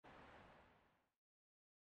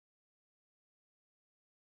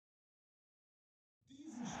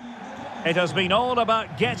It has been all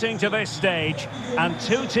about getting to this stage, and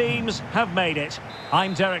two teams have made it.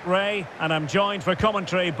 I'm Derek Ray, and I'm joined for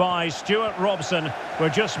commentary by Stuart Robson. We're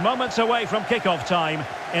just moments away from kick-off time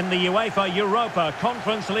in the UEFA Europa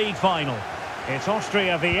Conference League final. It's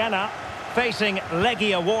Austria Vienna facing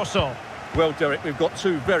Legia Warsaw. Well, Derek, we've got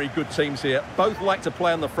two very good teams here. Both like to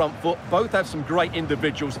play on the front foot. Both have some great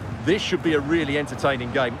individuals. This should be a really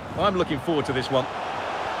entertaining game. I'm looking forward to this one.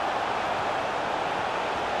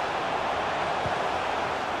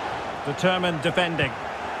 Determined defending.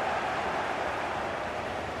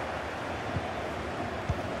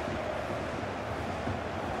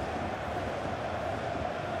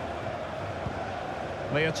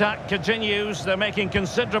 The attack continues. They're making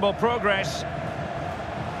considerable progress.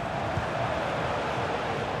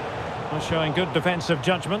 They're showing good defensive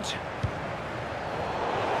judgment.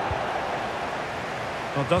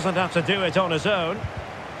 Well, doesn't have to do it on his own.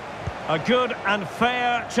 A good and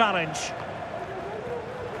fair challenge.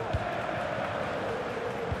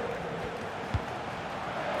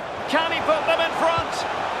 Can he put them in front?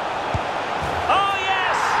 Oh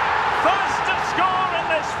yes! First to score in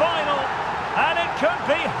this final, and it could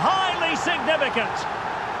be highly significant.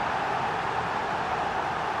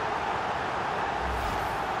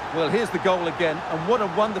 Well, here's the goal again, and what a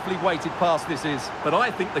wonderfully weighted pass this is. But I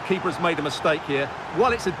think the keeper's made a mistake here.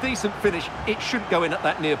 While it's a decent finish, it should go in at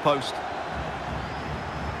that near post.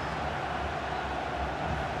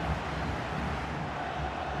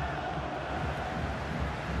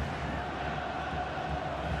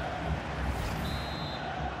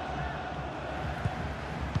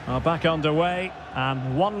 Back underway, and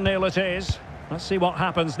 1-0 it is. Let's see what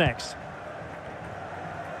happens next.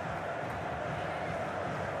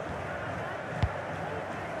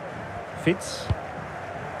 Fitz.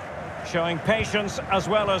 Showing patience as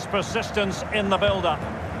well as persistence in the build-up.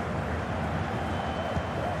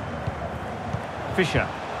 Fischer.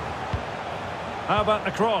 How about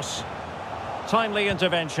the cross? Timely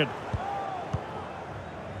intervention.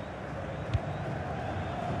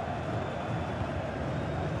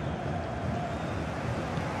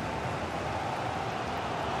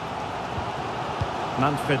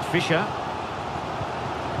 Manfred Fischer.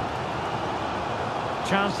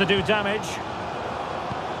 Chance to do damage.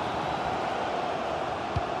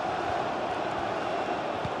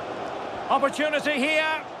 Opportunity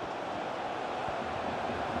here.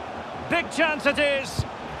 Big chance it is.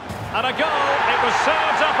 And a goal. It was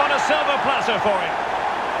served up on a silver platter for him.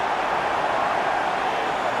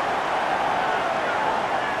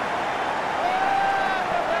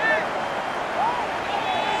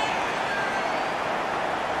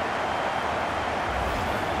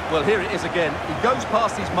 Well, here it is again. He goes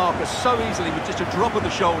past his marker so easily with just a drop of the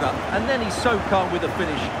shoulder, and then he's so calm with the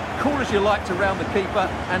finish. Cool as you like to round the keeper,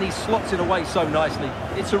 and he slots it away so nicely.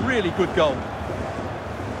 It's a really good goal.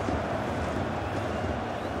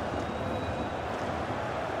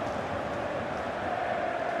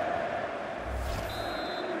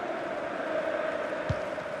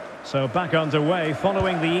 So back underway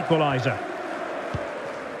following the equaliser.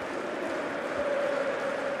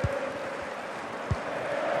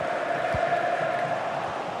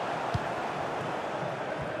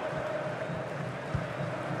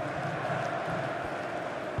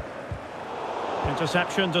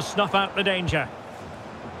 Interception to snuff out the danger.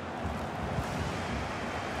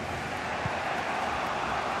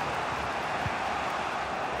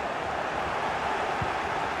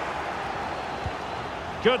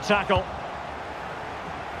 Good tackle.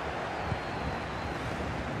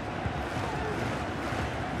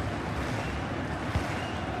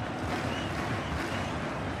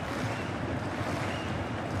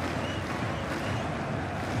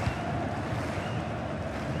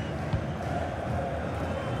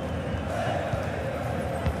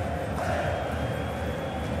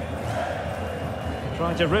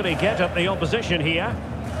 Trying to really get at the opposition here.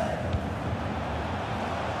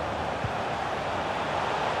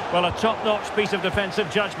 Well, a top-notch piece of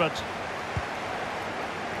defensive judgment.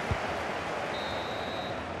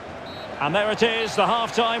 And there it is, the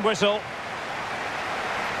half-time whistle.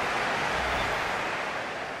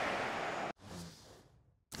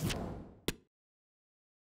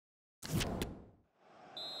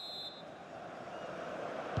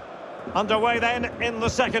 Underway then in the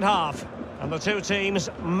second half. And the two teams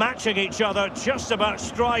matching each other just about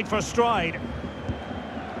stride for stride.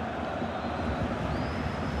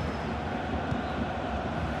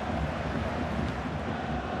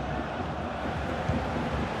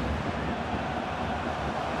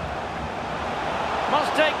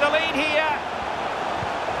 Must take the lead here.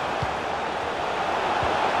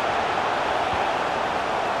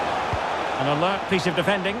 An alert piece of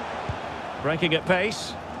defending. Breaking at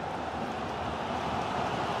pace.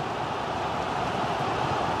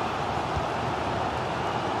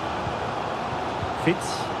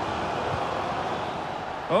 Fitz.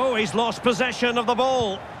 Oh, he's lost possession of the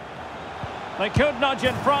ball. They could nudge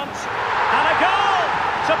in front. And a goal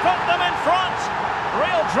to put them in front.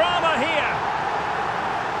 Real drama here.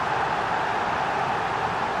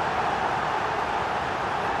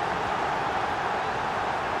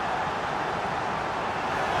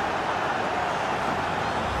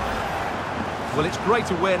 Well, it's great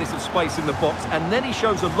awareness of space in the box, and then he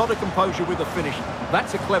shows a lot of composure with the finish.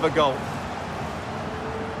 That's a clever goal.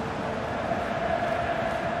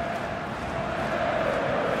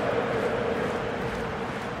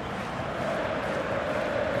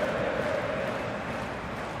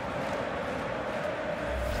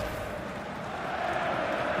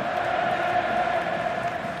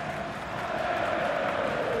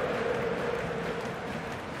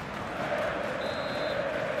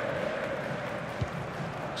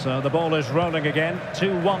 So the ball is rolling again.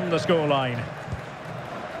 2-1 the scoreline.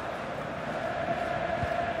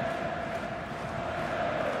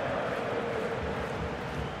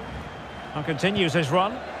 And continues his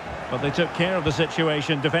run, but they took care of the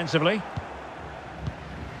situation defensively.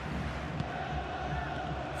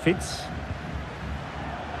 Fitz.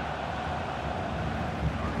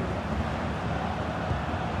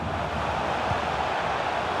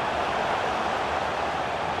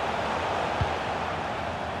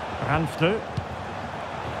 Through.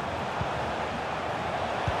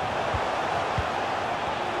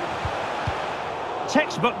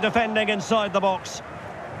 Textbook defending inside the box.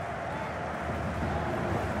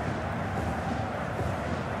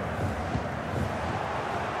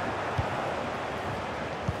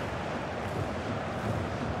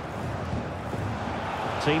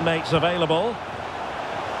 Teammates available.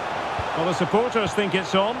 Well, the supporters think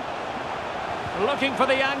it's on. Looking for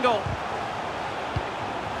the angle.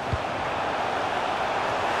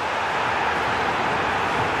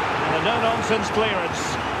 No-nonsense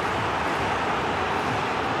clearance.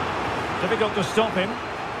 Difficult to stop him.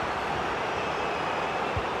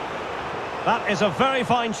 That is a very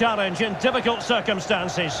fine challenge in difficult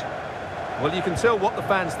circumstances. Well, you can tell what the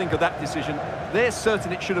fans think of that decision. They're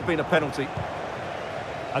certain it should have been a penalty.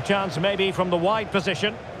 A chance maybe from the wide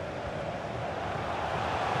position.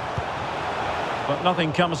 But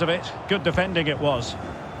nothing comes of it. Good defending it was.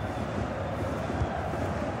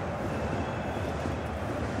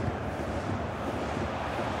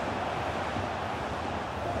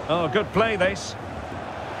 Oh, good play this.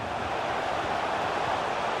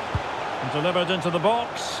 And delivered into the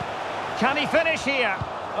box. Can he finish here?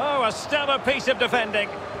 Oh, a stellar piece of defending.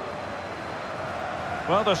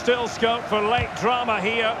 Well, there's still scope for late drama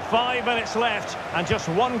here. 5 minutes left and just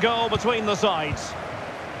one goal between the sides.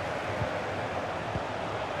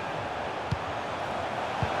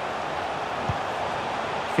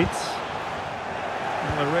 Fitz.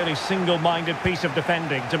 Well, a really single-minded piece of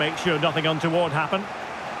defending to make sure nothing untoward happened.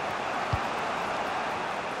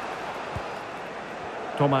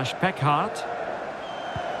 Thomas Peckhardt.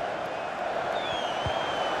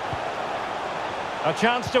 A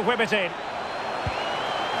chance to whip it in.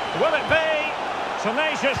 Will it be?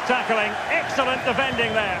 Tenacious tackling. Excellent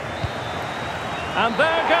defending there. And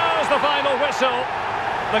there goes the final whistle.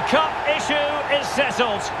 The cup issue is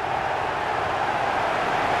settled.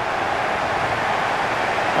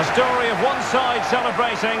 A story of one side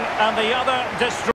celebrating and the other destroying.